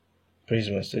Praise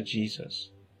Master Jesus.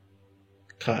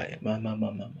 Kai,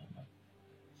 mama.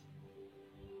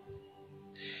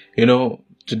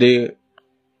 Today,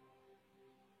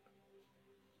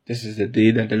 this is the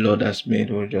day that the Lord has made.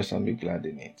 We'll just be glad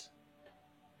in it.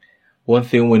 One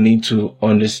thing we need to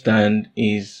understand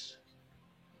is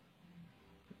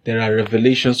there are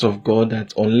revelations of God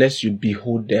that unless you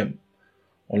behold them,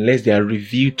 unless they are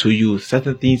revealed to you,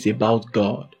 certain things about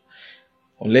God,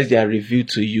 unless they are revealed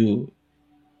to you,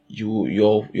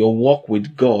 your walk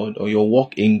with God or your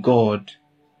walk in God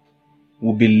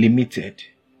will be limited.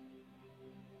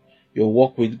 Your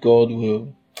walk with God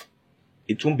won't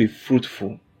be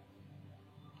fruitful.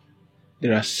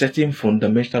 There are certain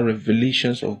fundamental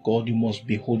revelations of God you must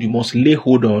behold, you must lay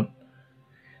hold on.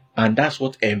 And that's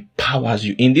what empowers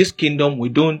you. In this kingdom, we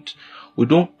don't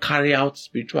carry out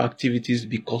spiritual activities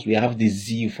because we have the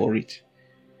zeal for it.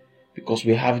 Because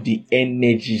we have the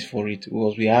energies for it.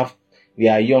 Because we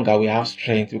are young and we have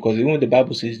strength. Because even the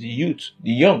Bible says the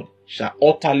young shall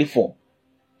utterly fall,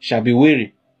 shall be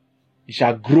weary,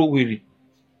 shall grow weary.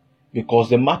 Because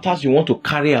the matters you want to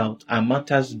carry out are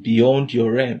matters beyond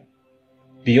your realm.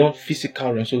 Beyond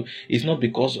physical realm. So it's not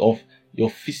because of your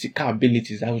physical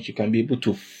abilities that which you can be able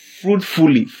to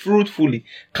fruitfully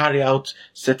carry out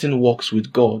certain works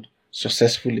with God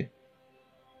successfully.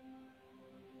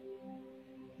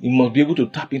 You must be able to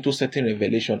tap into certain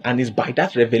revelation, and it's by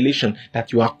that revelation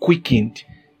that you are quickened,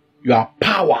 you are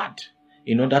powered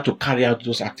in order to carry out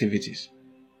those activities.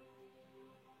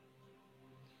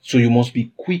 So you must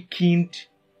be quickened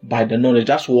by the knowledge.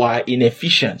 That's why in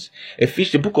Ephesians,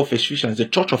 the book of Ephesians, the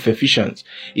church of Ephesians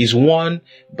is one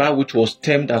by which was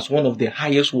termed as one of the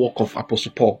highest work of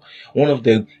Apostle Paul, one of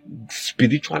the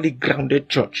spiritually grounded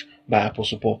church by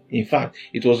Apostle Paul. In fact,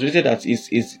 it was written that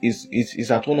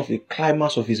is at one of the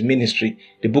climax of his ministry,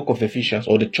 the book of Ephesians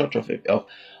or the church of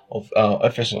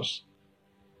Ephesus.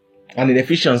 And in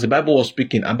Ephesians, the Bible was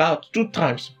speaking about 2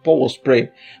 times Paul was praying.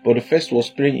 But the first was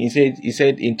praying, he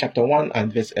said in chapter 1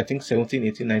 and verse, 17,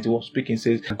 18, 19, was speaking,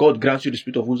 says, God grants you the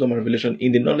spirit of wisdom and revelation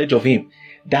in the knowledge of him,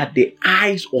 that the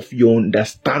eyes of your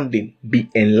understanding be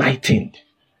enlightened.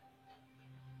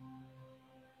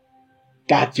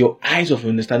 That your eyes of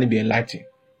understanding be enlightened.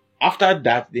 After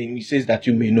that, then he says that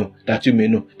you may know.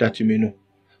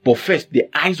 But first, the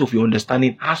eyes of your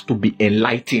understanding has to be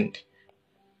enlightened.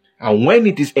 And when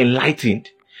it is enlightened,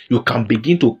 you can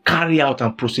begin to carry out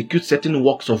and prosecute certain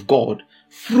works of God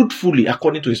fruitfully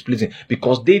according to his pleasing.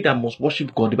 Because they that must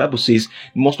worship God, the Bible says,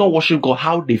 must not worship God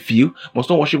how they feel,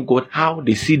 must not worship God how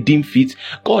they see deem fit.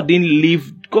 God didn't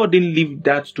leave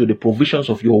that to the provisions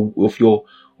of your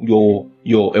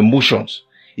emotions.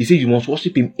 He said you must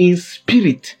worship him in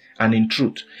spirit and in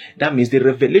truth. That means the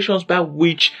revelations by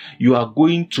which you are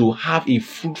going to have a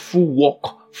fruitful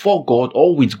walk for God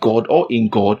or with God or in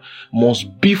God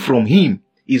must be from him.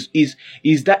 Is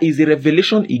the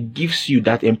revelation he gives you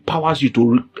that empowers you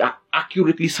to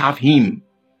accurately serve him.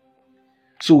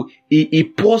 So he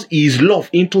pours his love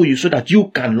into you so that you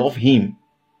can love him.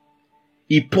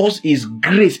 He pours his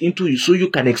grace into you so you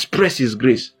can express his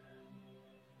grace.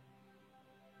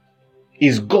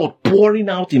 Is God pouring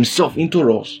out himself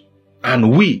into us,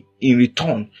 and we in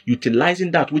return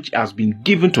utilizing that which has been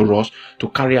given to us to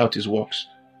carry out his works,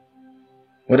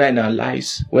 whether in our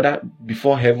lives, whether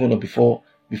before heaven or before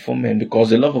men.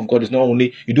 Because the love of God is not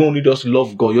only, you don't only just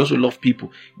love God, you also love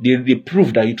people. The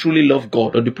proof that you truly love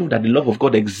God, or the proof that the love of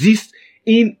God exists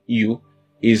in you,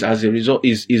 is as a result,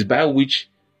 is by which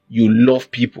you love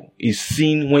people. Is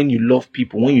seen when you love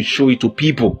people, when you show it to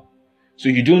people. So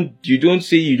you don't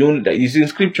say you don't. It's in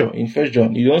scripture in 1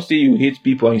 John. You don't say you hate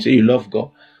people and you say you love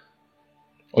God,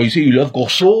 or you say you love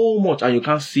God so much and you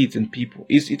can't see it in people.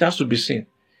 It has to be seen.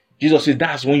 Jesus says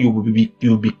that's when you will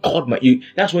be called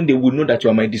that's when they will know that you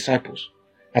are my disciples.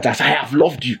 That as I have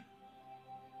loved you,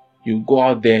 you go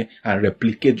out there and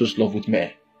replicate those love with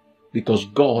men, because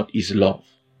God is love.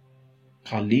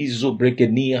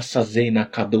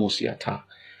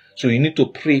 So you need to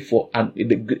pray for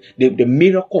the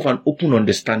miracle of an open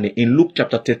understanding. In Luke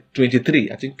chapter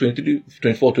 23, I think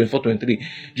 24, 23,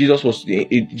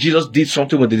 Jesus did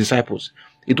something with the disciples.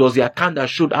 It was the account that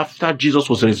showed after Jesus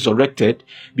was resurrected,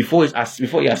 before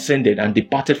he ascended and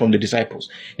departed from the disciples.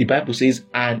 The Bible says,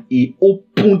 and he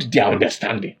opened their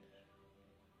understanding.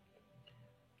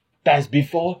 That's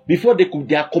before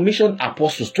they are commissioned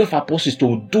apostles, 12 apostles,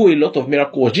 to do a lot of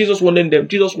miracles. Jesus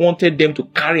wanted them to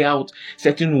carry out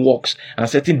certain works and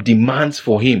certain demands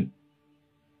for him.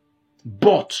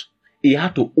 But he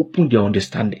had to open their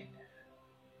understanding.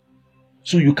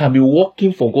 So you can be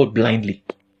working for God blindly.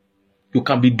 You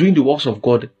can be doing the works of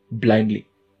God blindly.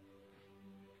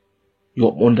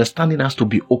 Your understanding has to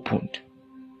be opened.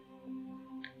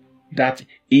 That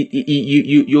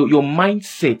your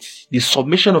mindset, the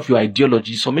submission of your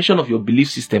ideology, submission of your belief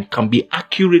system can be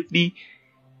accurately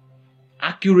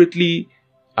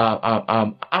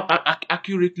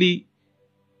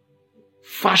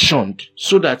fashioned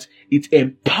so that it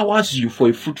empowers you for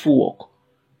a fruitful work.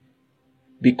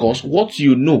 Because what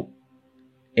you know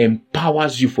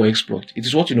empowers you for exploit. It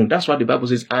is what you know. That's why the Bible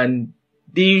says, and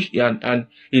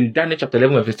in Daniel chapter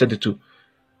 11 verse 32,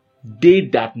 they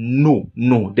that know.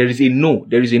 There is a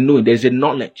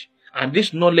knowledge. And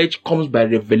this knowledge comes by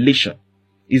revelation.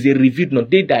 Is a revealed knowledge.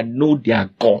 They that know their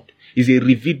God is a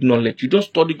revealed knowledge. You don't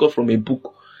study God from a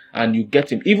book and you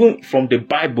get him. Even from the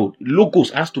Bible,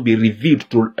 logos has to be revealed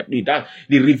to that.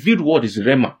 The revealed word is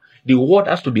Rhema. The word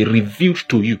has to be revealed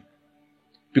to you.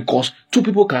 Because two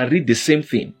people can read the same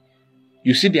thing.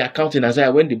 You see the account in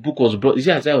Isaiah when the book was brought. Is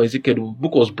it Isaiah or Ezekiel? The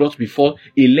book was brought before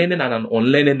a learned and an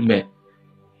unlearned man.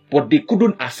 But they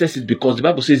couldn't access it because the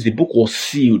Bible says the book was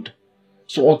sealed.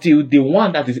 So until the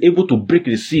one that is able to break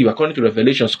the seal, according to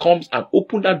Revelations, comes and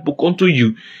open that book unto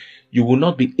you, you will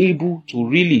not be able to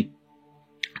really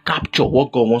capture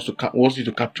what God wants you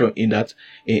to capture in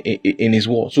His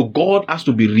word. So God has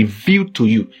to be revealed to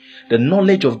you. The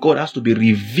knowledge of God has to be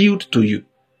revealed to you,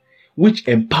 which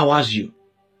empowers you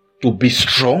to be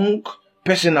strong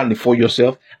personally for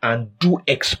yourself and do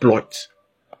exploits.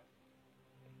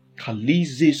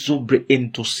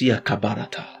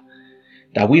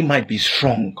 That we might be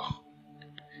strong.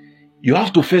 You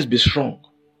have to first be strong.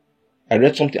 I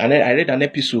read something, and I read an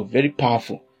episode, very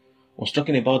powerful. I was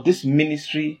talking about this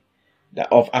ministry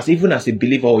even as a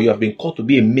believer, or you have been called to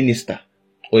be a minister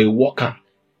or a worker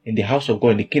in the house of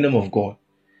God, in the kingdom of God.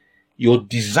 Your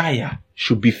desire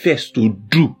should be first to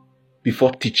do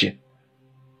before teaching.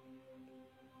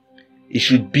 It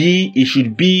should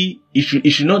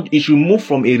move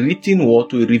from a written word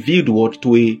to a revealed word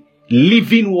to a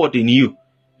living word in you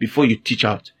before you teach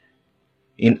out.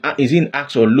 Is it in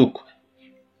Acts or Luke?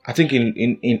 I think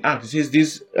in Acts it says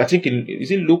this. I think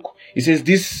is it Luke? It says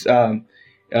this.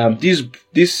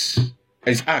 This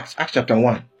is Acts chapter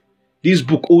 1. This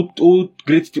book,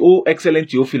 oh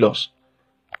excellent Theophilus,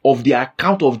 of the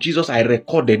account of Jesus I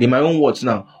recorded in my own words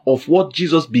now, of what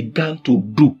Jesus began to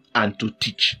do and to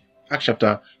teach. Acts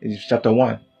chapter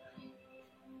 1.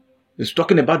 It's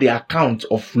talking about the account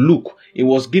of Luke. He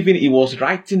was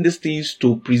writing these things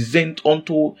to present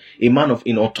unto a man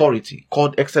in authority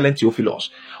called excellent Theophilus,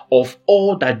 of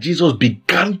all that Jesus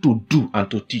began to do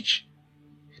and to teach.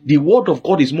 The word of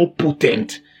God is more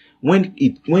potent when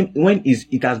it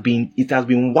has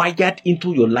been wired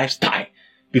into your lifestyle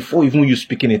before even you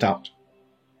speaking it out.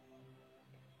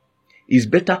 It's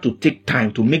better to take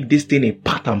time to make this thing a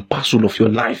part and parcel of your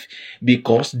life,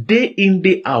 because day in,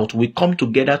 day out, we come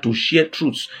together to share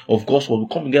truths of God's word. We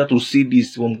come together to see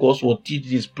this from God's word, teach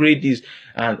this, pray this,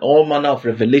 and all manner of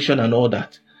revelation and all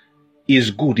that.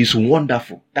 It's good. It's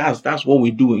wonderful. That's what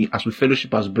we do as we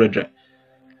fellowship as brethren.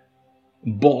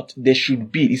 But there should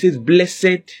be, it says,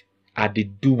 blessed are the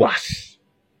doers.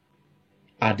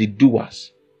 Are the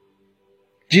doers.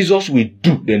 Jesus will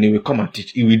do, then he will come and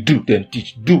teach. He will do, then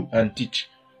teach. Do and teach.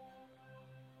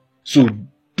 So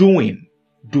doing,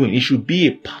 it should be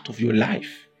a part of your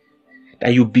life.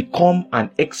 That you become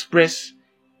an express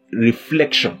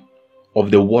reflection of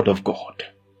the word of God.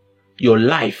 Your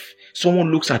life,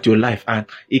 someone looks at your life, and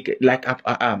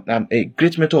a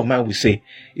great mentor of mine will say,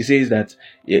 he says that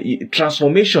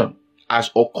transformation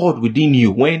has occurred within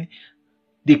you when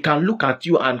they can look at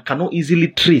you and cannot easily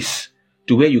trace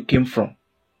to where you came from.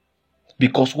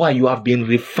 Because why? You have been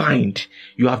refined,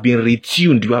 you have been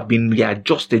retuned, you have been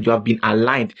readjusted, you have been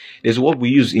aligned. There's what we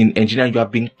use in engineering. You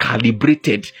have been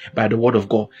calibrated by the word of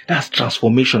God. That's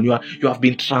transformation. You have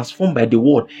been transformed by the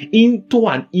word into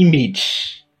an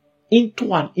image.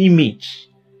 Into an image.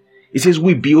 It says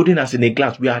we beholding as in a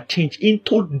glass, we are changed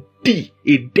into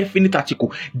a definite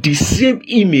article, the same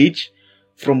image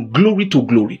from glory to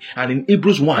glory. And in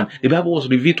Hebrews 1, the Bible was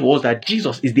revealed to us that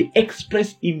Jesus is the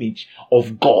express image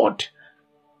of God.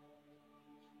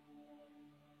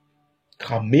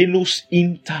 So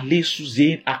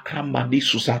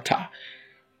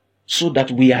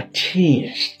that we are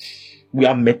changed, we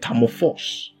are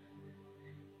metamorphosed.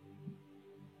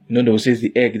 They will say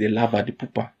the egg, the larva, the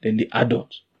pupa, then the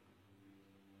adult.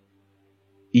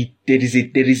 There is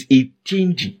a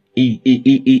changing,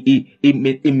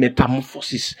 a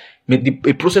metamorphosis,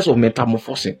 a process of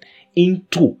metamorphosing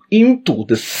into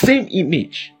the same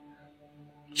image.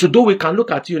 So though we can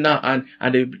look at you now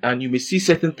and you may see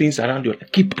certain things around you,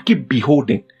 keep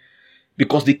beholding.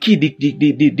 Because the key,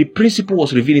 the principle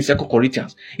was revealed in 2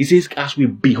 Corinthians. It says, as we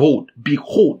behold,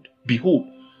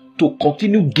 to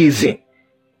continue gazing,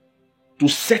 to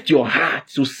set your heart,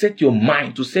 to set your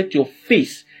mind, to set your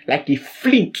face like a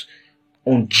flint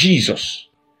on Jesus.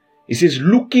 It says,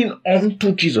 looking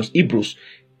unto Jesus, Hebrews,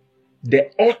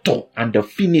 the author and the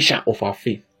finisher of our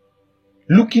faith.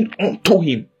 Looking unto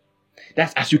him.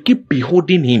 That's as you keep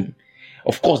beholding him.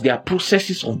 Of course, there are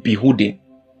processes of beholding.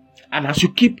 And as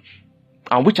you keep,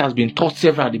 and which has been taught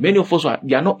severally, many of us are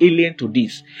not alien to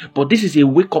this. But this is a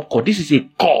wake-up call. This is a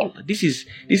call. This is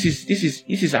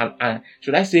an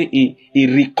should I say a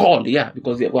recall? Yeah,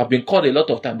 because we have been called a lot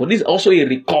of times. But this is also a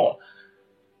recall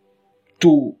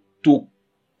to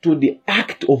the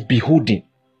act of beholding.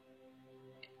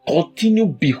 Continue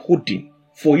beholding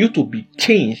for you to be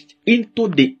changed into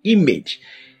the image,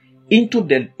 into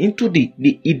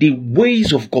the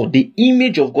ways of God, the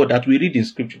image of God that we read in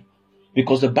Scripture.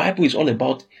 Because the Bible is all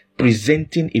about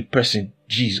presenting a person,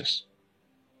 Jesus.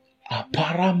 That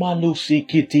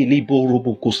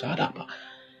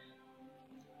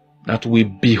we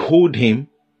behold him,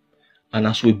 and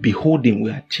as we behold him,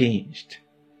 we are changed.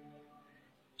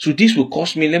 So this will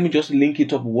cause me, let me just link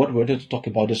it up with what we're going to talk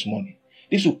about this morning.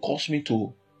 This will cause me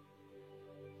to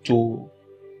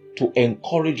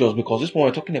encourage us, because this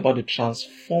morning we're talking about the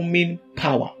transforming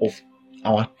power of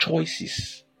our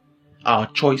choices.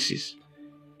 Our choices.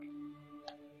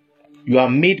 You are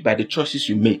made by the choices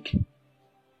you make.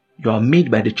 You are made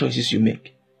by the choices you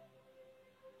make.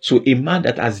 So a man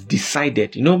that has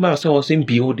decided, I was saying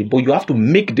beholding, but you have to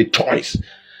make the choice.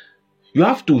 You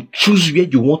have to choose where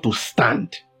you want to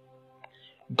stand.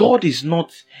 God is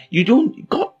not, you don't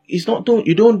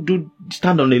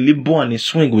stand on a limbo and a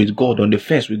swing with God, on the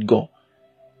fence with God.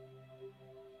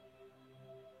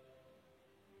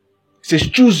 It says,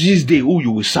 choose this day who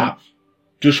you will serve.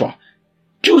 Joshua,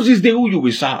 choose this day who you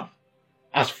will serve.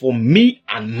 As for me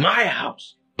and my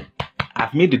house,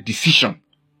 I've made a decision.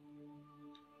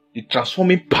 The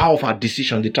transforming power of our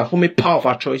decision, the transforming power of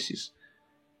our choices.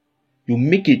 You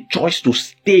make a choice to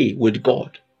stay with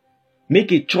God.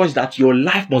 Make a choice that your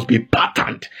life must be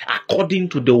patterned according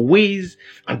to the ways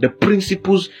and the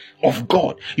principles of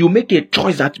God. You make a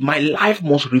choice that my life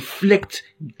must reflect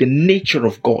the nature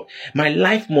of God. My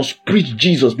life must preach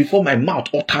Jesus before my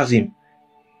mouth utters him.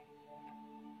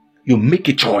 You make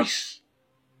a choice.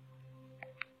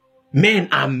 Men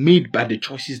are made by the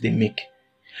choices they make.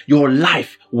 Your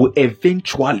life will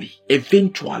eventually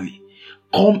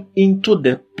come into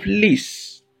the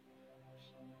place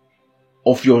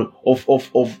of your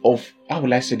how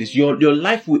will I say this? Your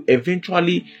life will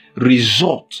eventually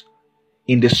result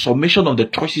in the summation of the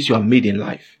choices you have made in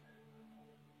life.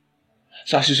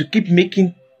 So as you keep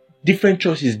making different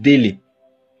choices daily,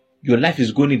 your life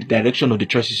is going in the direction of the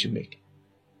choices you make.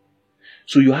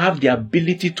 So you have the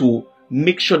ability to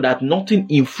make sure that nothing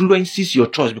influences your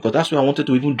choice, because that's why I wanted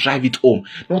to even drive it home.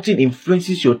 Nothing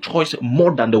influences your choice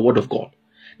more than the Word of God.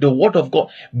 The Word of God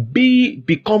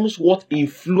becomes what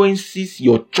influences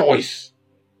your choice.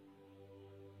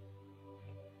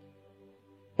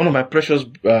 One of my precious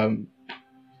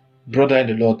brother in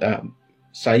the Lord,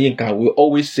 Sayinka, will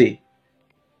always say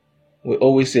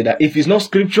that if it's not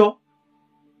scripture,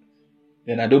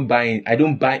 then I don't buy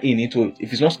into it.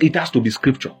 If it's not, it has to be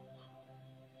scripture.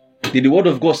 Did the Word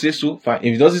of God say so? Fine.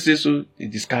 If it doesn't say so,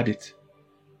 discard it.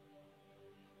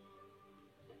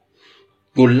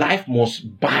 Your life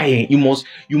must buy in.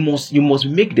 You must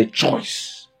make the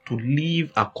choice to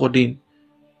live according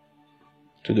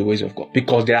to the ways of God.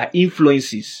 Because there are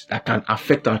influences that can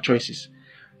affect our choices.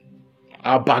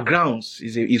 Our backgrounds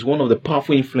is one of the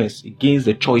powerful influences against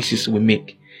the choices we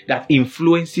make. That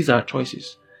influences our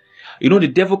choices. The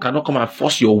devil cannot come and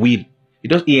force your will.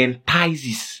 He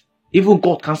entices. Even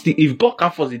God can still, if God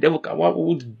can't force the devil,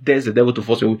 who dares the devil to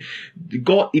force you?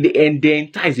 God, they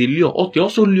entice, they lure. They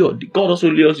also lure. God also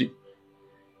lures you.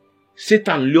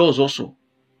 Satan lures also.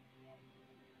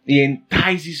 He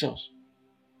entices us.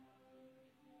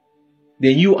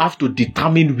 Then you have to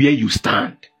determine where you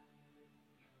stand.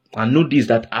 And know this,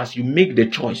 that as you make the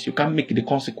choice, you can't make the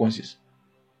consequences.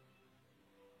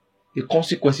 The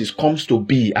consequences comes to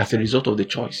be as a result of the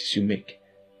choices you make.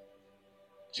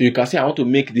 So you can say, I want to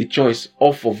make the choice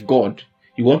off of God.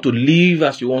 You want to live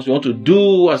as you want. You want to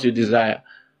do as you desire.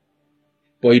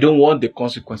 But you don't want the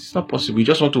consequences. It's not possible. You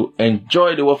just want to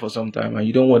enjoy the world for some time and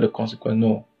you don't want the consequence.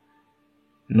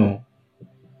 No.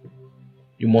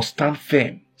 You must stand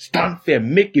firm. Stand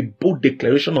firm. Make a bold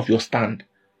declaration of your stand.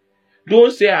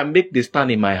 Don't say, I make the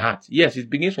stand in my heart. Yes, it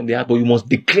begins from the heart, but you must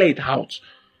declare it out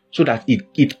so that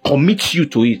it commits you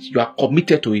to it. You are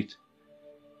committed to it.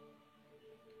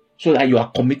 so that you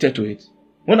are committed to it.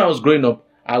 When I was growing up,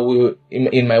 I will,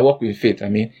 in my walk with faith, I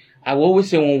will always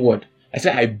say one word. I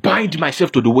say, I bind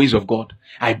myself to the ways of God.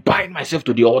 I bind myself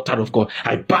to the altar of God.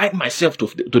 I bind myself to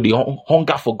the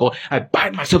hunger for God. I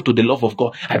bind myself to the love of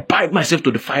God. I bind myself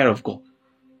to the fire of God.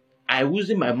 I was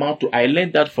in my mouth I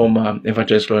learned that from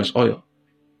Evangelist Lawrence Oyor.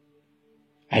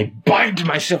 I bind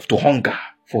myself to hunger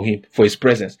for him, for his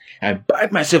presence. I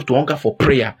bind myself to hunger for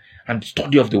prayer and the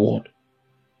study of the word.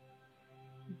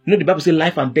 You know, the Bible says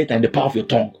life and death are in the power of your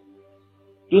tongue.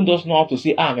 Don't just know how to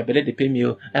say, my belly they pay me,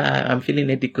 I'm feeling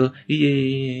ethical.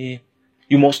 Yeah.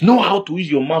 You must know how to use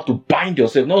your mouth to bind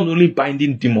yourself, not only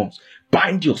binding demons,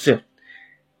 bind yourself.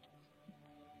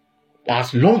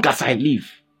 As long as I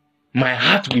live, my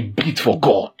heart will beat for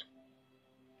God.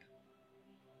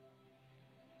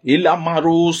 Yesterday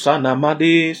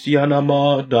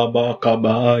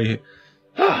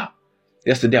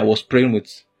I was praying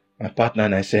with my partner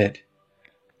and I said,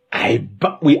 I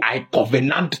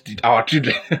covenant our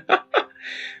children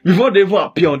before they even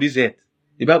appear on this earth.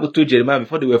 The Bible told Jeremiah,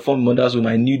 before they were formed in mother's womb,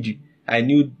 I knew you. I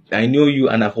know you,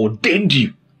 and I've ordained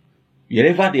you.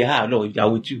 Wherever they are, Lord, if they are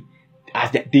with you,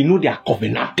 as they know they are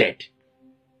covenanted,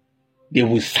 they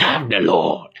will serve the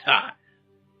Lord.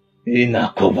 In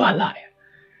a cover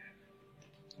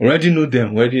already know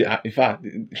them. Already, in fact,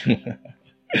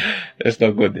 let's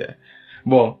not go there.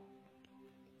 But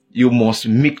you must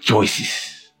make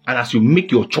choices. And as you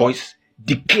make your choice,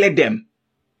 declare them.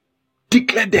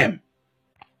 Declare them.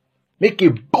 Make a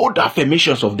bold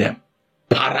affirmations of them.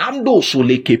 Parando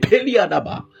soleke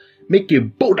peliadaba. Make a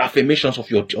bold affirmations of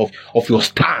your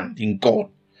stand in God.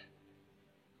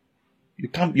 You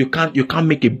can't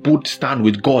make a bold stand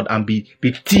with God and be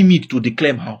timid to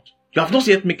declare him out. You have not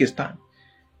yet make a stand.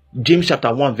 James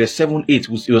chapter 1 verse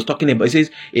 7-8 he was talking about. It says,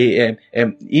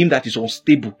 him that is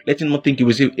unstable, let him not think he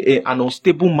will say, an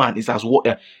unstable man is as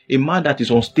water. A man that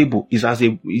is unstable is as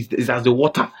the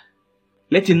water.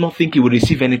 Let him not think he will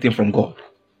receive anything from God.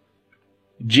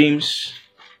 James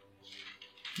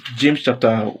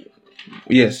chapter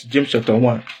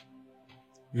 1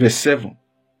 verse 7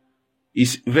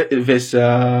 is verse 8.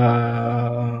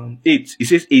 It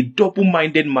says, a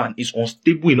double-minded man is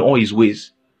unstable in all his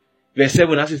ways. Verse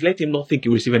 7 says, let him not think he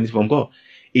will receive anything from God.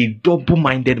 A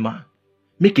double-minded man.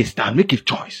 Make a stand, make a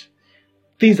choice.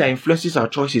 Things that influences our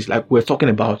choices, like we're talking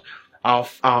about, our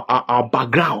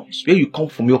backgrounds, where you come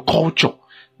from, your culture.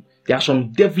 There are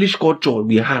some devilish culture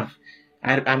we have.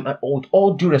 I'm with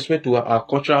all due respect to our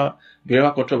culture,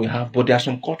 whatever culture we have, but there are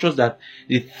some cultures that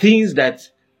the things that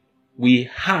we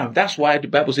have, that's why the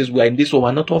Bible says we are in this world,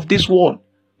 we're not of this world.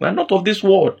 We are not of this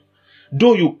world.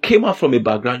 Though you came out from a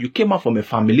background, you came out from a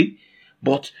family,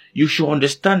 but you should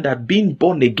understand that being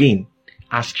born again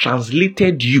has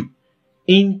translated you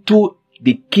into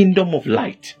the kingdom of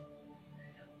light.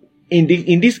 In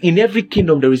every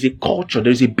kingdom, there is a culture,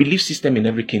 there is a belief system in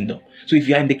every kingdom. So if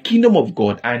you are in the kingdom of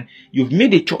God and you've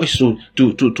made a choice to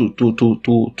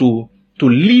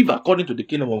live according to the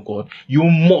kingdom of God, you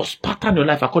must pattern your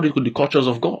life according to the cultures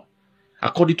of God,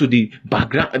 according to the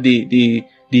background, the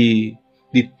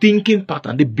thinking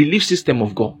pattern, the belief system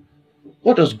of God.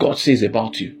 What does God say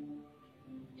about you?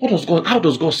 How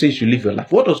does God say you live your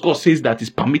life? What does God say that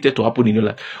is permitted to happen in your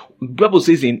life? The Bible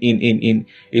says in 1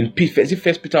 Peter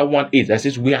 1:8, that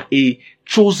says we are a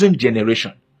chosen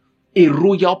generation, a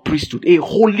royal priesthood, a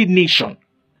holy nation.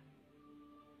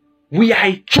 We are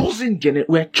a chosen generation.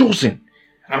 We are chosen.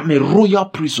 I'm a royal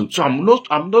priesthood. So I'm not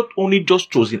only just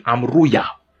chosen, I'm royal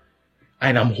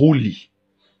and I'm holy.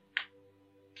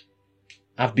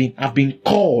 I've been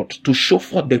called to show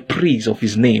forth the praise of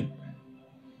his name.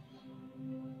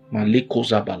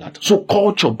 So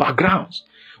culture, backgrounds.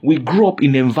 We grew up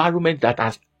in an environment that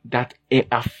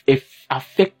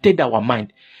affected our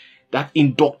mind, that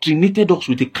indoctrinated us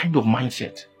with a kind of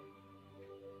mindset.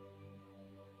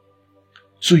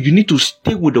 So you need to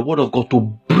stay with the word of God to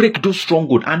break those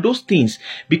strongholds and those things,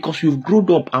 because you've grown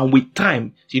up and with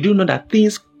time, you do know that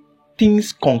things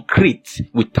concrete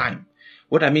with time.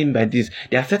 What I mean by this,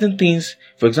 there are certain things,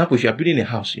 for example, if you are building a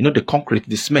house, you know the concrete,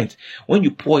 the cement, when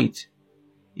you pour it,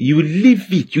 you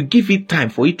leave it, you give it time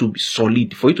for it to be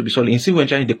solid, In civil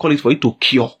engineering, they call it for it to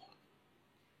cure.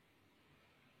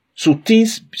 So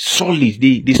things solid,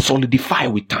 they solidify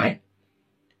with time.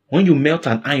 When you melt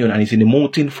an iron and it's in a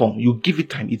molten form, you give it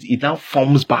time, it now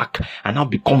forms back and now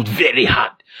becomes very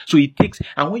hard. So it takes,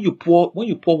 and when you pour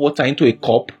water into a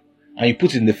cup and you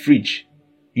put it in the fridge,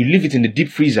 you leave it in the deep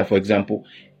freezer, for example,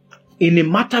 in a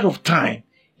matter of time,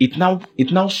 it now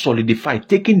solidified,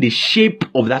 taking the shape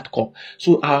of that cup.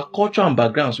 So our culture and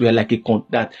backgrounds, we are like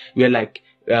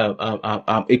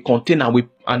a container,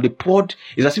 and they poured.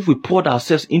 It's as if we poured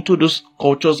ourselves into those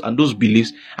cultures and those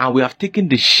beliefs, and we have taken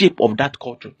the shape of that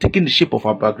culture, taken the shape of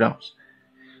our backgrounds.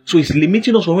 So it's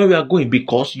limiting us from where we are going,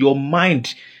 because your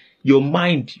mind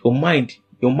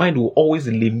will always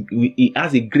it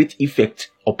has a great effect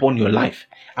upon your life.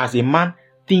 As a man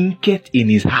thinketh in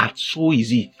his heart, so is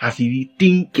he. As he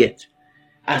thinketh,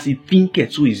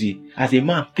 so is he. As a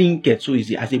man thinketh, so is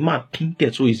he. As a man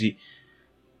thinketh, so is he.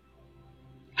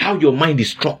 How your mind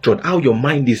is structured,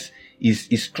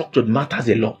 is structured matters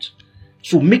a lot.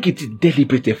 So make it a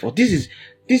deliberate effort. These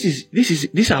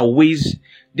are ways.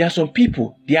 There are some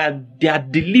people, they are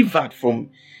delivered from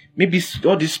maybe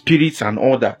all these spirits and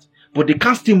all that, but they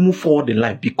can't still move forward in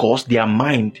life because their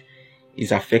mind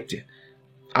is affected.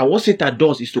 And what Satan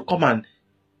does is to come, and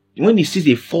when he sees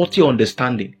a faulty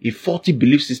understanding, a faulty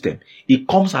belief system, he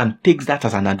comes and takes that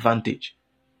as an advantage.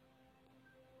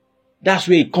 That's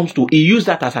where it comes to. He used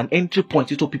that as an entry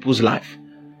point into people's life.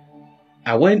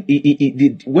 And when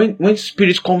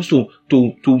spirit comes to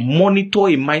monitor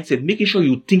a mindset, making sure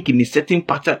you think in a certain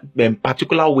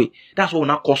particular way, that's what we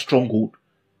now call stronghold.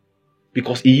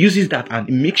 Because he uses that and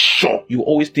he makes sure you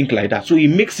always think like that. So he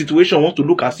makes situation want to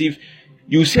look as if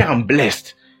you say I'm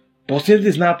blessed, but since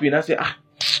this now happening, I say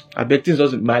I bet things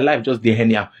doesn't. My life just the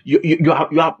anyhow. You are.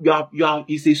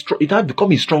 It has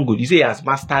become a stronghold. You say he has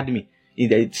mastered me.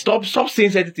 Stop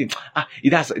saying anything.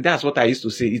 That's what I used to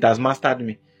say. It has mastered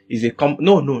me.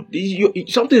 No.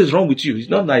 Something is wrong with you. It's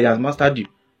not that he has mastered you.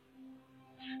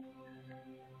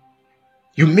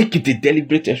 You make it a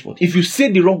deliberate effort. If you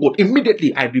say the wrong word,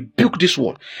 immediately I rebuke this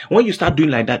word. When you start doing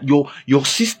like that, your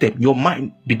system, your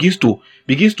mind begins to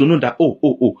know that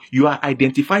you are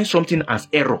identifying something as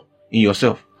error in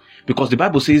yourself. Because the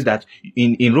Bible says that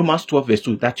in Romans 12 verse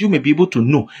 2, that you may be able to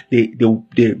know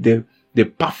the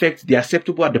perfect, the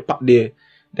acceptable, and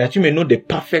that you may know the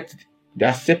perfect, the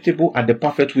acceptable, and the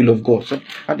perfect will of God. So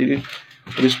how did it?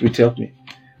 Holy Spirit help me.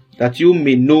 That you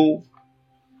may know.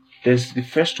 There's the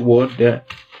first word there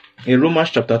in Romans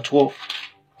chapter 12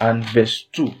 and verse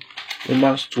 2.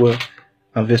 Romans 12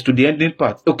 and verse 2, the ending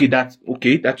part.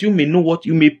 That you may know what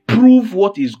you may prove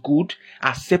what is good,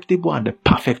 acceptable, and the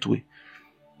perfect way.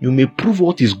 You may prove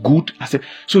what is good,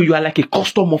 so you are like a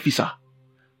custom officer.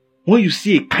 When you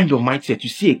see a kind of mindset, you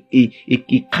see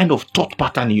a kind of thought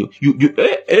pattern in you, you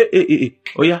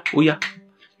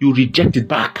reject it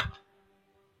back.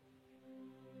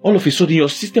 All of a sudden, your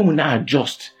system will now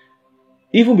adjust.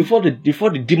 Even before the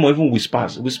demon even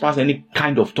whispers any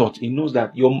kind of thought, he knows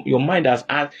that your mind has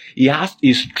a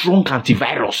strong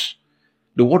antivirus.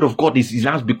 The word of God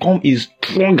has become a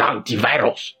strong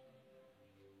antivirus.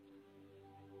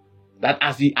 That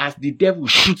as the devil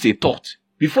shoots a thought,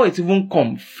 before it even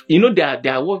comes,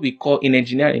 there are what we call in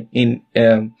engineering, in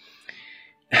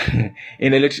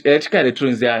electrical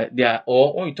electronics,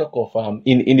 or when you talk of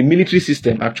in the military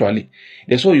system, actually,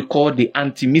 there's what you call the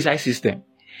anti-missile system.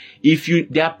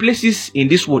 There are places in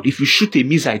this world, if you shoot a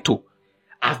missile to,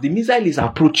 as the missile is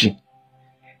approaching,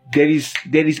 there is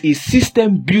a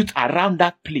system built around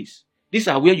that place. These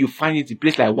are where you find it in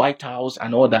places like White House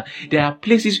and all that. There are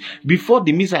places before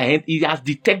the missile ends, it has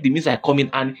detected the missile coming,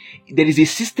 and there is a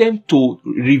system to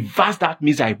reverse that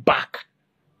missile back.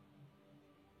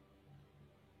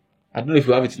 I don't know if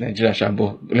you have it in Nigeria,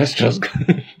 Shambo. Let's just go.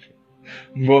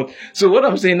 But so what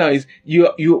I'm saying now is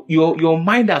your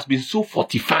mind has been so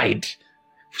fortified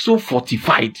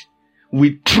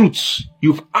with truths.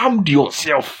 You've armed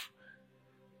yourself.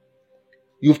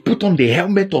 You've put on the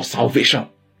helmet of salvation.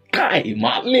 That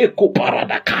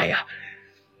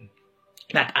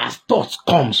as thoughts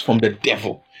comes from the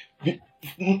devil,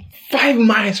 5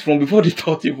 miles from before the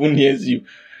thought even hears you,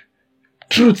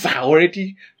 truths have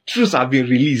been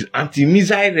released.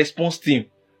 Anti-missile response team.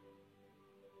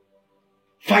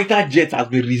 Fighter jet has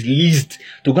been released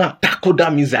to go and tackle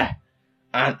that missile.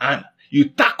 And you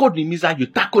tackle the missile, you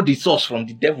tackle the source from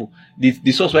the devil.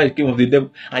 The source where it came of the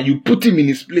devil. And you put him in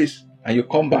his place. And you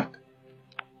come back.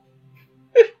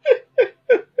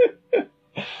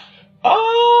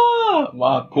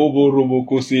 Makobo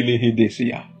Romoko Sele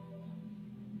Hedesia.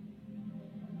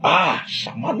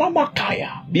 Shamana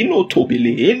Makaya. Bino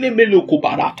Tobele. Enemelo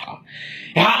Kubarata.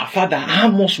 Father,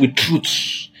 arm us with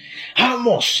truths. Arm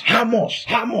us.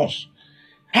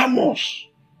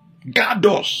 Guard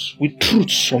us with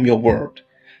truths from your word.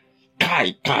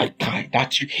 Kai.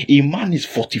 That a man is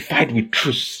fortified with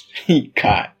truths.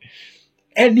 Kai.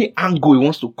 Any angle he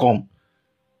wants to come,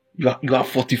 you are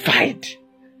fortified.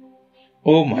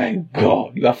 Oh my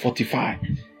God, you are fortified.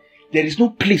 There is no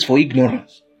place for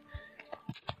ignorance.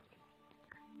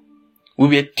 We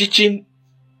were teaching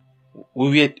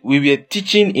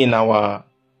in our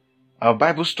our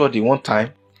Bible study one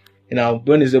time, in our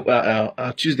Wednesday,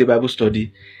 our Tuesday Bible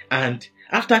study, and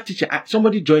after teaching,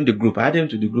 somebody joined the group. I added him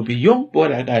to the group. A young boy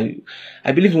that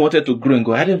I believe he wanted to grow and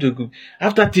go. I added him to the group.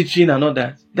 After teaching and all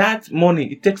that, that morning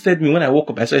he texted me when I woke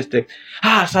up. I saw his text.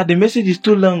 Sir, the message is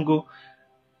too long ago.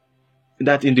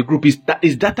 That in the group is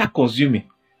data consuming.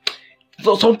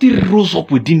 So something rose up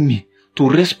within me to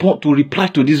respond, to reply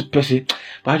to this person,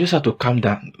 but I just had to calm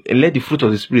down and let the fruit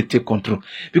of the Spirit take control.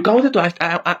 Because I wanted to ask,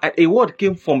 a word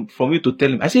came from me to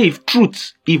tell him. I say,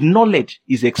 if knowledge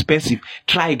is expensive,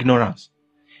 try ignorance.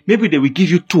 Maybe they will give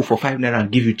you 2 for 5 naira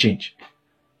and give you change.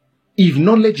 If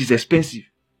knowledge is expensive,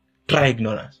 try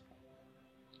ignorance.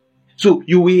 So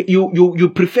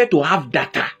you prefer to have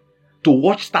data to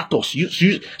watch status,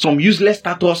 use some useless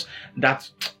status that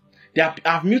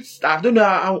I've muted. I don't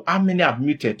know how many I've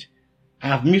muted. I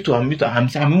have muted. I'm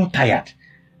even tired.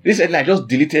 Recently, I just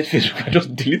deleted Facebook. I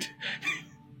just deleted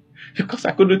because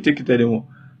I couldn't take it anymore.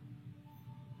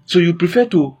 So you prefer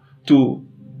to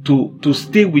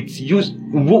stay with use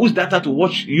data to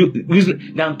watch use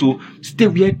than to stay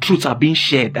where truths are being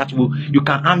shared. That you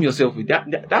can arm yourself with.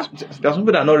 That's people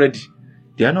that are not ready.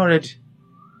 They are not ready.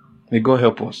 May God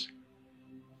help us.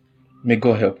 May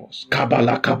God help us.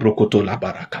 Kabala kabrokoto la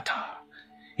barakata.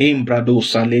 Imbrado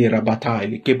sale rabata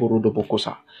elekeborodo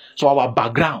bokosa. So our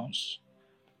backgrounds.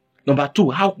 Number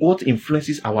 2, what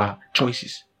influences our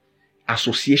choices?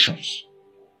 Associations.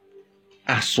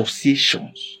 I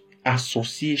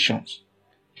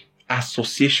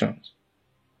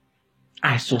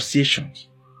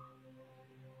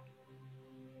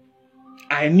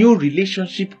knew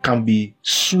relationship can be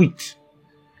sweet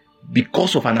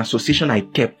because of an association I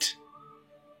kept.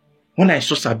 When I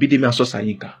saw Sabidemi and saw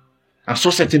Sayinka, and saw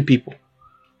certain people,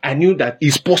 I knew that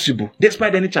it's possible.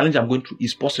 Despite any challenge I'm going through,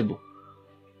 it's possible.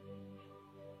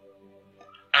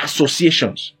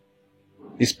 Associations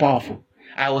is powerful.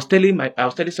 I was telling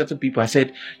certain people, I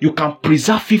said, you can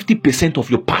preserve 50% of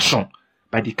your passion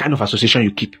by the kind of association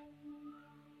you keep.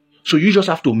 So you just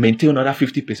have to maintain another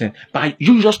 50%. By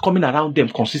you just coming around them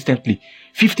consistently,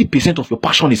 50% of your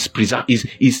passion is preserved,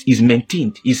 is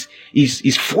maintained, is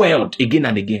fueled again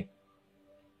and again.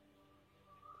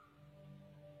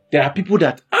 There are people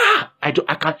that I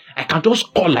can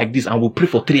just call like this and we'll pray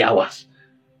for 3 hours.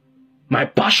 My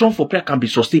passion for prayer can be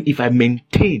sustained if I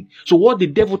maintain. So what the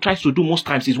devil tries to do most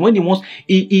times is when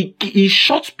he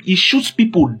shoots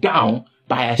people down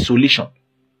by isolation.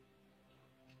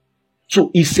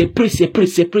 So he separates.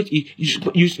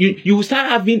 You will start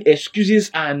having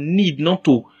excuses and need not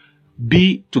to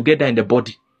be together in the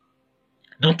body,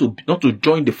 not to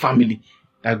join the family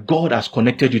that God has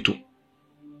connected you to.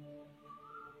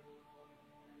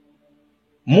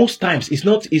 Most times it's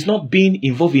not being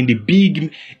involved in the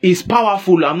big. It's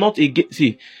powerful. I'm not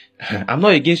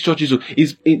against churches.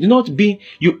 It's not being.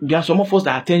 There are some of us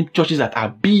that attend churches that are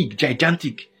big,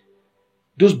 gigantic.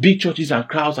 Those big churches and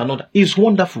crowds and all that. It's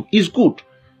wonderful. It's good.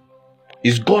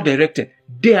 It's God directed.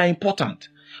 They are important.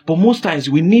 But most times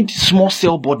we need small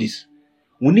cell bodies.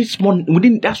 We need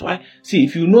that's why. See,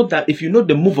 if you know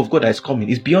the move of God that is coming,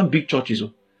 it's beyond big churches.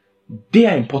 They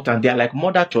are important. They are like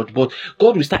mother church, but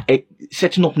God will start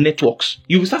setting up networks.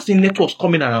 You will start seeing networks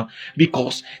coming around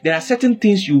because there are certain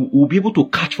things you will be able to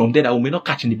catch from there that we may not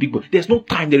catch in the big book. There's no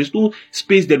time, there is no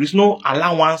space, there is no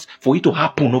allowance for it to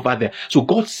happen over there. So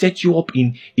God sets you up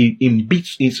in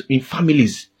bits, in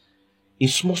families, in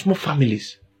small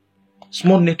families,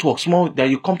 small networks, small that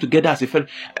you come together as a friend.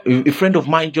 A friend of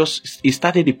mine he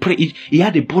started a prayer. He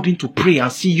had a burden to pray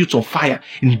and see youth on fire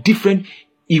in different.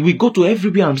 He will go to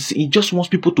everywhere and he just wants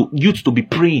youth to be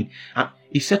praying. And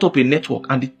he set up a network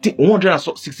and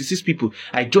 166 people.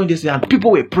 I joined this and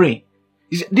people were praying.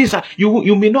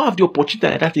 You may not have the opportunity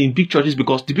like that in big churches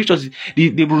because the big churches,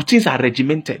 the routines are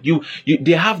regimented.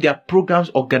 They have their programs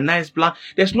organized, plan.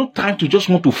 There's no time to just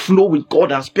want to flow with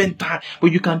God and spend time.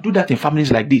 But you can do that in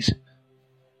families like this.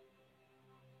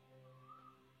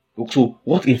 So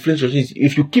what influence is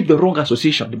if you keep the wrong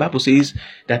association, the Bible says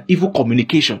that evil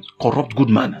communications corrupt good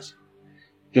manners.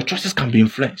 Your choices can be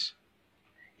influenced.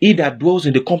 He that dwells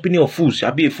in the company of fools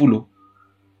shall be a fool.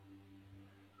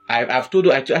 I've told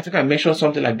you, I think I mentioned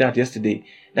something like that yesterday,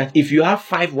 that if you have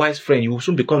 5 wise friends, you will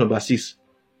soon become number 6.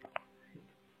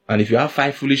 And if you have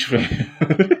 5 foolish friends,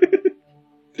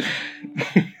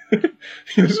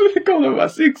 you will soon become number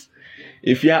 6.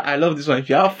 I love this one. If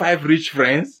you have 5 rich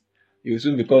friends, you will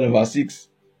soon become number 6.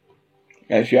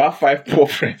 And if you have 5 poor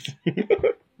friends,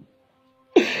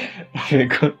 may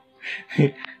God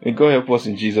help us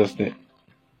in Jesus' name.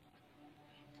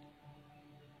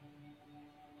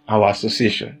 Our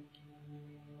association.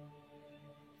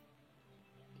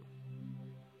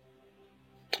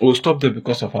 We'll stop there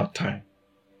because of our time.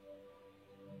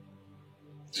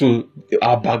 So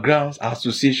our backgrounds, our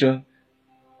association,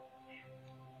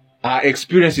 our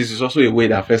experiences is also a way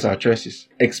that affects our choices.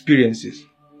 Experiences.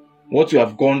 What you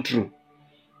have gone through.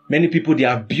 Many people, they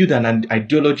have built an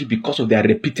ideology because of their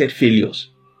repeated failures.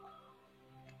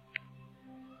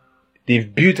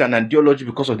 They've built an ideology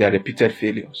because of their repeated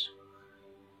failures.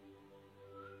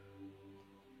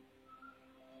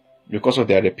 Because of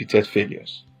their repeated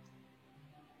failures.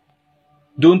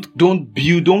 Don't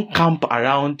camp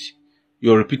around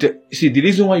your repeated. See, the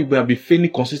reason why you will be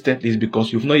failing consistently is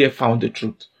because you've not yet found the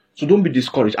truth. So don't be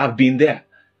discouraged. I've been there.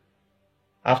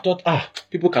 I've thought,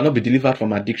 people cannot be delivered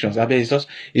from addictions. I bet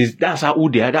that's how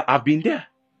they are. I've been there.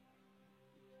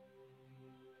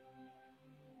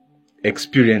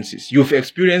 Experiences. You've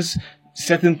experienced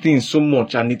certain things so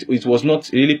much, and it was not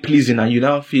really pleasing, and you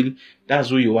now feel that's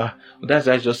who you are. That's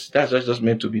just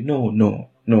meant to be. No.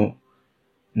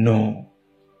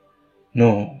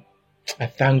 I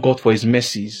thank God for His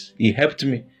mercies. He helped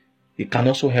me. He can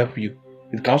also help you.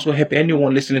 It can also help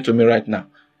anyone listening to me right now.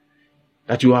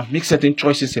 That you have made certain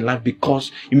choices in life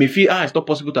because you may feel, it's not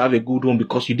possible to have a good home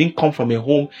because you didn't come from a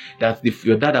home that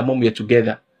your dad and mom were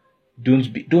together.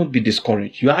 Don't be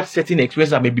discouraged. You had certain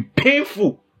experiences that may be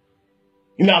painful.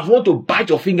 You may have wanted to bite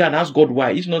your finger and ask God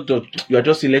why. It's not that you are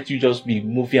just let you just be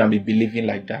moving and be believing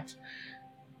like that.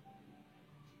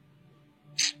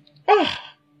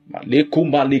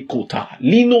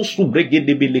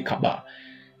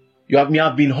 You may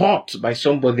have been hurt by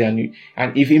somebody,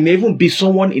 and if it may even be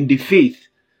someone in the faith,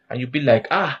 and you be like,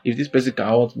 if this person can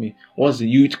hurt me,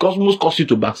 it almost cause you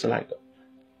to backslide.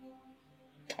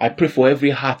 I pray for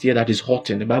every heart here that is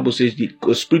hurting. The Bible says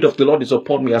the Spirit of the Lord is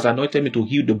upon me, has anointed me to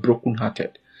heal the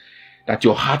brokenhearted. That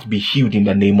your heart be healed in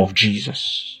the name of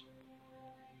Jesus.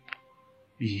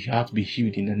 Your heart be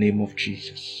healed in the name of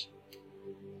Jesus.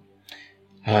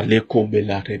 Don't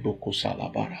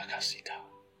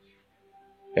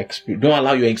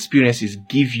allow your experiences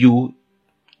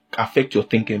affect your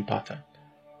thinking pattern.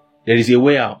 There is a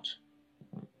way out.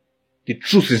 The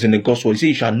truth is in the gospel. He says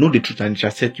you shall know the truth and it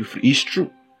shall set you free. It's true.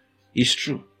 It's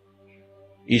true.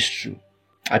 It's true.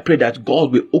 I pray that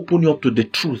God will open you up to the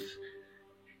truth.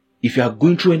 If you are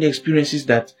going through any experiences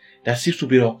that seems to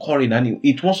be occurring and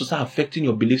it wants to start affecting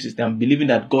your belief system, believing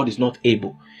that God is not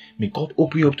able, may God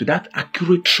open you up to that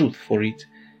accurate truth for it.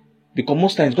 Because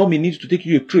most times God may need to take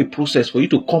you through a process for you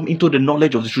to come into the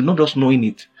knowledge of the truth, not just knowing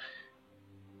it.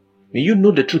 May you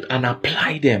know the truth and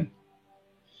apply them.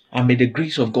 And may the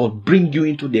grace of God bring you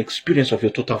into the experience of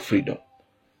your total freedom.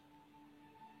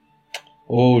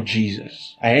 Oh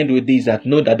Jesus. I end with this, that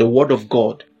know that the Word of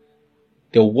God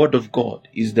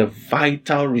is the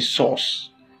vital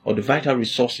resource or the vital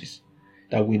resources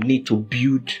that we need to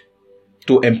build,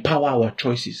 to empower our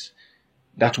choices,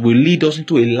 that will lead us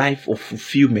into a life of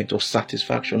fulfillment, of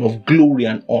satisfaction, of glory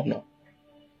and honor.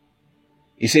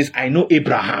 He says, I know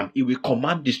Abraham, he will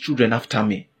command his children after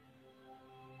me.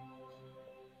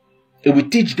 He will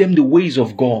teach them the ways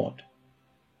of God.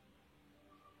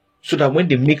 So that when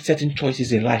they make certain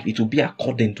choices in life, it will be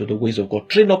according to the ways of God.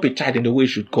 Train up a child in the way he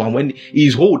should go, and when he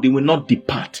is old, they will not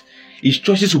depart. His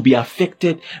choices will be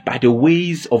affected by the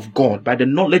ways of God, by the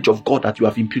knowledge of God that you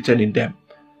have imputed in them.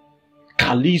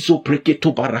 Kalizo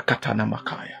preketo barakatana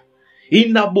makaya.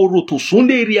 Inaboruto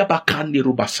sunderia bakandi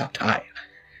rubasataya.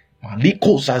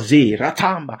 Maliko zaze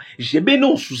ratamba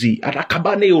jebeno suzi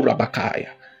arakabane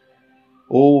urabakaya.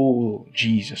 Oh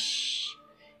Jesus.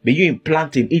 May you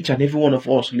implant in each and every one of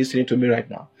us listening to me right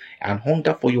now and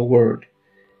hunger for your word.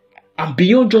 And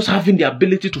beyond just having the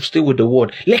ability to stay with the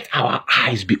word, let our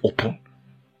eyes be open.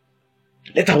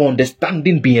 Let our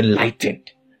understanding be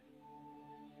enlightened.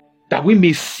 That we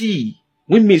may see,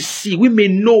 we may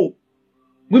know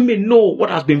what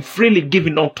has been freely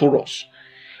given unto us.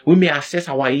 We may assess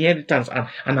our inheritance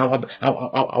and our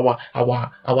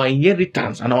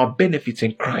inheritance and our benefits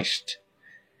in Christ.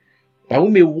 That we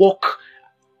may walk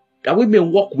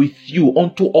with you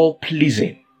unto all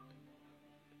pleasing.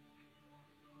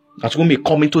 That we may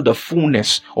come into the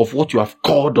fullness of what you have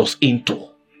called us into.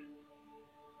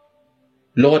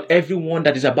 Lord, everyone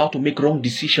that is about to make wrong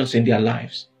decisions in their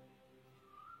lives,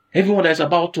 everyone that is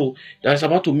about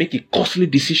to make a costly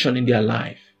decision in their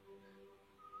life,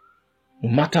 no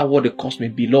matter what the cost may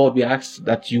be, Lord, we ask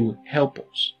that you help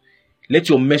us. Let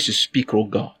your mercy speak, oh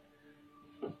God.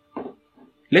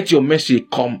 Let your mercy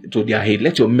come to their aid.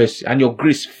 Let your mercy and your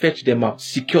grace fetch them out,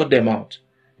 secure them out.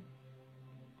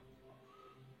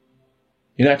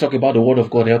 I talk about the word of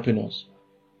God helping us.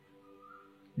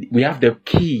 We have the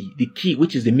key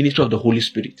which is the ministry of the Holy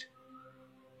Spirit.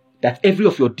 That every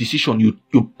of your decision, you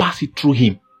pass it through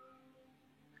him.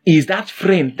 is that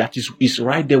friend that is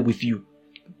right there with you.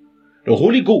 The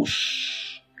Holy Ghost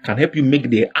can help you make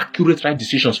the accurate, right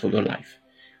decisions for your life.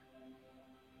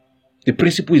 The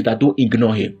principle is that don't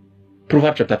ignore him.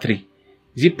 Proverbs chapter 3.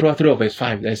 Is it Proverbs 3 verse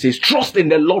 5 that says, trust in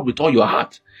the Lord with all your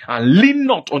heart and lean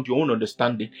not on your own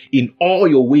understanding. In all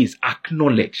your ways,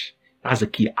 acknowledge. That's the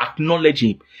key. Acknowledge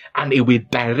him and it will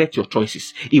direct your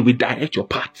choices. It will direct your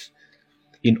path.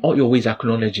 In all your ways,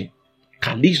 acknowledge him.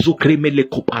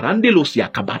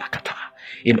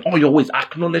 In all your ways,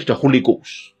 acknowledge the Holy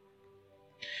Ghost.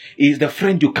 He is the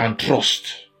friend you can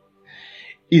trust.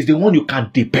 He is the one you can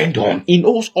depend on. He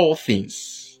knows all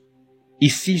things. He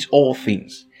sees all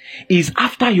things. He is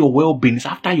after your well-being. It's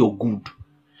after your good.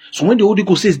 So when the Holy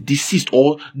Ghost says desist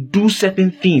or do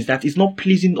certain things that is not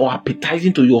pleasing or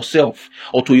appetizing to yourself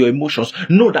or to your emotions,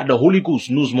 know that the Holy Ghost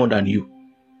knows more than you.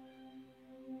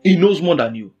 He knows more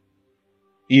than you.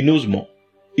 He knows more.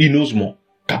 He knows more.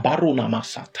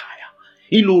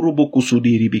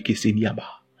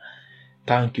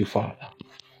 Thank you, Father.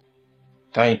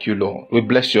 Thank you, Lord. We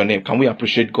bless your name. Can we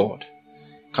appreciate God?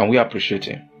 Can we appreciate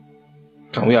him?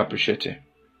 Can we appreciate him?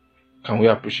 Can we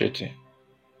appreciate him?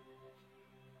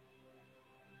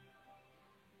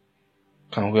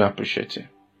 Can we appreciate him?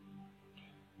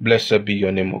 Blessed be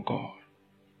your name, O God.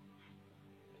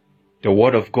 The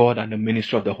word of God and the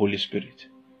ministry of the Holy Spirit.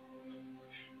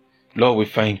 Lord, we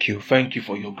thank you. Thank you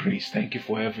for your grace. Thank you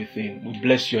for everything. We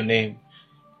bless your name.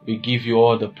 We give you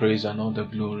all the praise and all the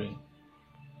glory.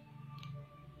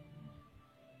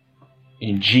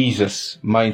 In Jesus' mighty